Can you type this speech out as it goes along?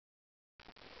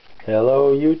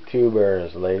Hello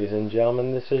YouTubers, ladies and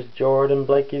gentlemen, this is Jordan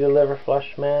Blaikie the Liver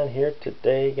Flush Man here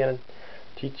today. Gonna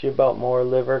teach you about more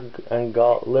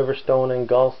Liverstone and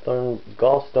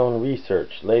Gallstone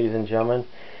research. Ladies and gentlemen,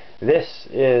 this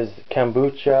is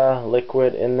kombucha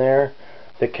liquid in there.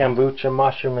 The kombucha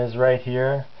mushroom is right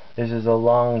here. This is a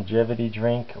longevity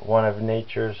drink, one of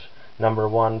nature's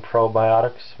 #1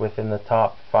 probiotics, within the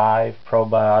top 5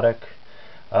 probiotic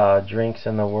drinks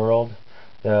in the world.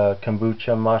 The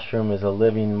kombucha mushroom is a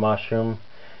living mushroom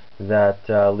that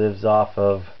lives off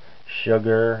of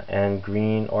sugar and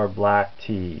green or black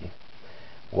tea.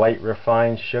 White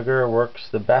refined sugar works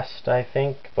the best, I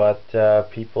think, but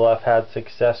people have had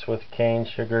success with cane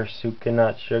sugar,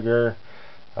 coconut sugar,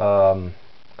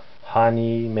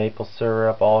 honey, maple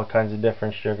syrup, all kinds of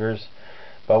different sugars.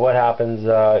 But what happens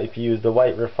if you use the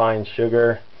white refined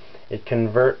sugar? It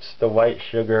converts the white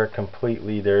sugar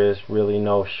completely. There is really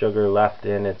no sugar left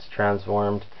in. It's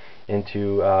transformed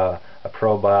into a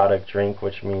probiotic drink,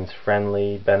 which means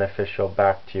friendly, beneficial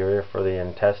bacteria for the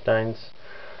intestines.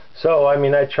 So, I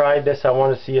mean, I tried this. I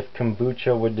want to see if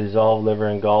kombucha would dissolve liver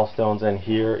and gallstones, and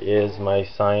here is my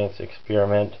science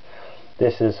experiment.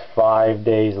 This is 5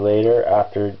 days later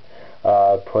after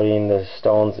putting the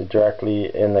stones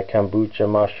directly in the kombucha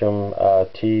mushroom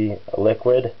tea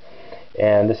liquid.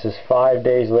 And this is 5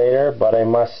 days later, but I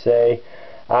must say,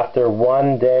 after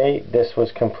 1 day, this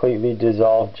was completely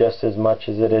dissolved just as much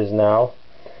as it is now.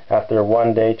 After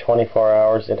 1 day, 24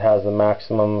 hours, it has the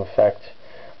maximum effect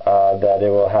that it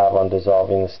will have on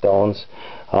dissolving the stones.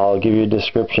 I'll give you a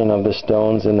description of the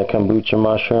stones in the kombucha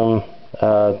mushroom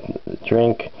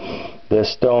drink. The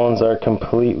stones are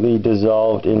completely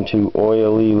dissolved into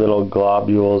oily little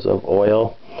globules of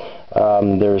oil.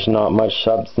 There's not much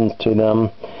substance to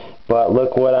them. But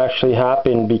look what actually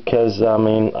happened, because I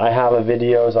mean, I have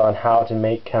videos on how to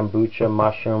make kombucha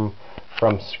mushroom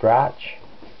from scratch.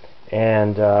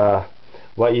 And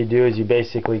what you do is you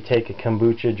basically take a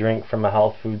kombucha drink from a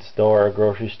health food store or a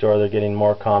grocery store. They're getting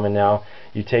more common now.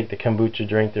 You take the kombucha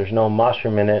drink, there's no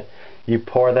mushroom in it. You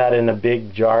pour that in a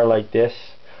big jar like this.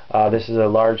 This is a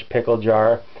large pickle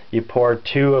jar. You pour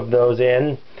 2 of those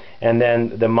in, and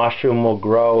then the mushroom will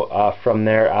grow from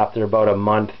there. After about a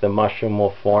month, the mushroom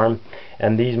will form,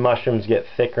 and these mushrooms get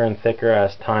thicker and thicker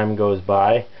as time goes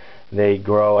by. They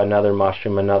grow another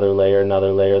mushroom, another layer,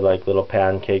 like little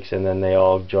pancakes, and then they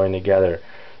all join together.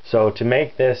 So to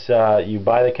make this, you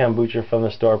buy the kombucha from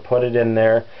the store, put it in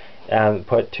there, and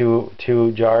put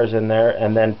two jars in there,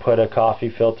 and then put a coffee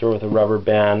filter with a rubber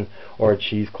band, or a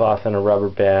cheesecloth and a rubber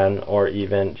band, or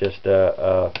even just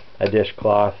a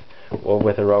dishcloth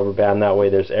with a rubber band. That way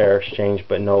there's air exchange,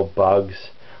 but no bugs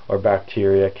or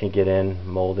bacteria can get in,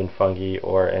 mold and fungi,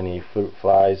 or any fruit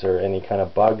flies or any kind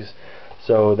of bugs.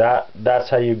 So that's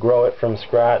how you grow it from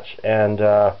scratch, and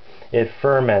it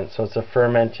ferments. So it's a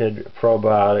fermented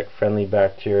probiotic friendly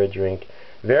bacteria drink.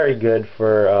 Very good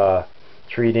for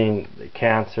treating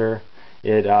cancer.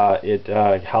 It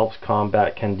helps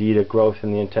combat candida growth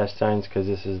in the intestines, because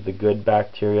this is the good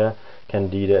bacteria.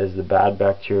 Candida is the bad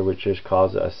bacteria, which just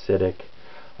causes acidic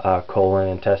colon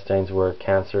intestines, where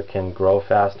cancer can grow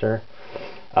faster.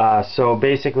 So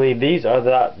basically, these are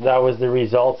that was the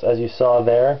results, as you saw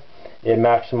there. It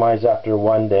maximized after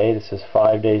 1 day. This is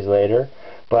 5 days later.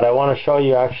 But I want to show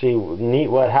you actually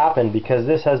what happened, because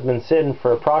this has been sitting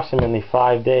for approximately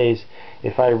 5 days.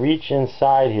 If I reach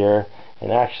inside here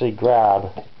and actually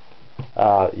grab,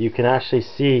 you can actually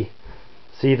see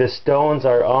the stones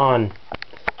are on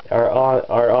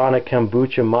a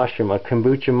kombucha mushroom. A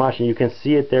kombucha mushroom. You can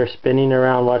see it there spinning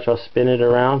around. Watch, I'll spin it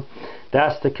around.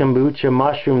 That's the kombucha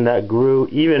mushroom that grew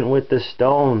even with the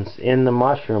stones in the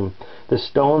mushroom. The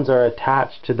stones are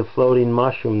attached to the floating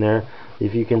mushroom there.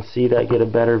 If you can see that, get a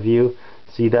better view.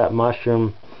 See that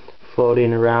mushroom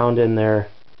floating around in there.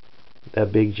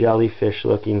 That big jellyfish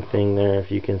looking thing there, if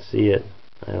you can see it.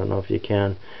 I don't know if you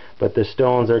can. But the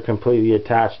stones are completely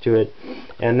attached to it.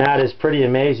 And that is pretty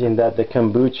amazing, that the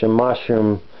kombucha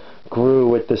mushroom grew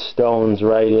with the stones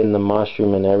right in the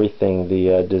mushroom and everything,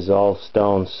 the dissolved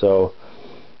stones. So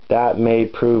that may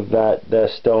prove that the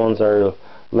stones are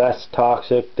less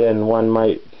toxic than one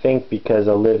might think, because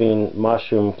a living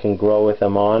mushroom can grow with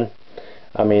them on.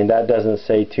 I mean, that doesn't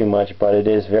say too much, but it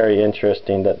is very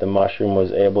interesting that the mushroom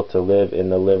was able to live in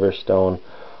the Liverstone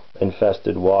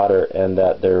infested water, and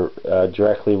that they're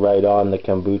directly right on the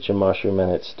kombucha mushroom,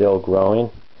 and it's still growing.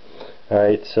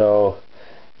 Alright, so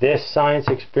this science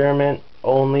experiment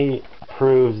only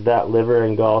proves that liver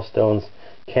and gallstones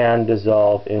can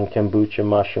dissolve in kombucha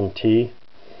mushroom tea.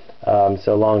 It's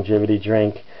a longevity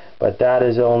drink. but that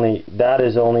is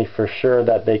only for sure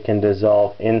that they can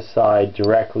dissolve inside,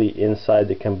 directly inside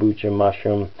the kombucha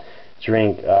mushroom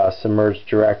drink, submerged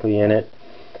directly in it.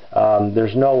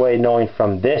 There's no way knowing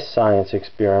from this science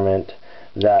experiment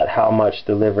that how much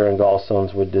the liver and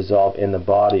gallstones would dissolve in the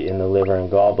body, in the liver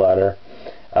and gallbladder.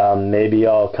 Maybe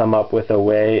I'll come up with a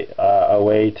way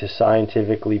to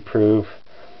scientifically prove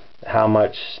how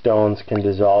much stones can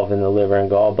dissolve in the liver and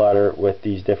gallbladder with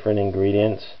these different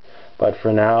ingredients. But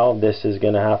for now, this is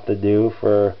going to have to do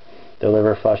for the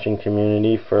liver flushing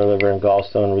community, for liver and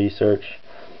gallstone research.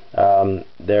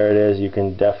 There it is. You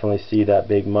can definitely see that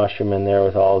big mushroom in there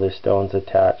with all the stones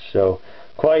attached. So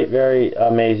quite very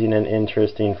amazing and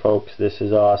interesting, folks. This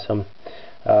is awesome.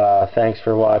 Thanks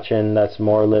for watching. That's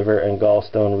more liver and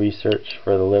gallstone research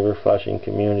for the liver flushing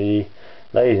community.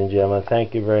 Ladies and gentlemen,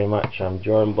 thank you very much. I'm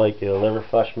Jordan Blaikie, the Liver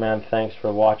Flush Man. Thanks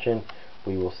for watching.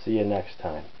 We will see you next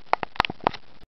time.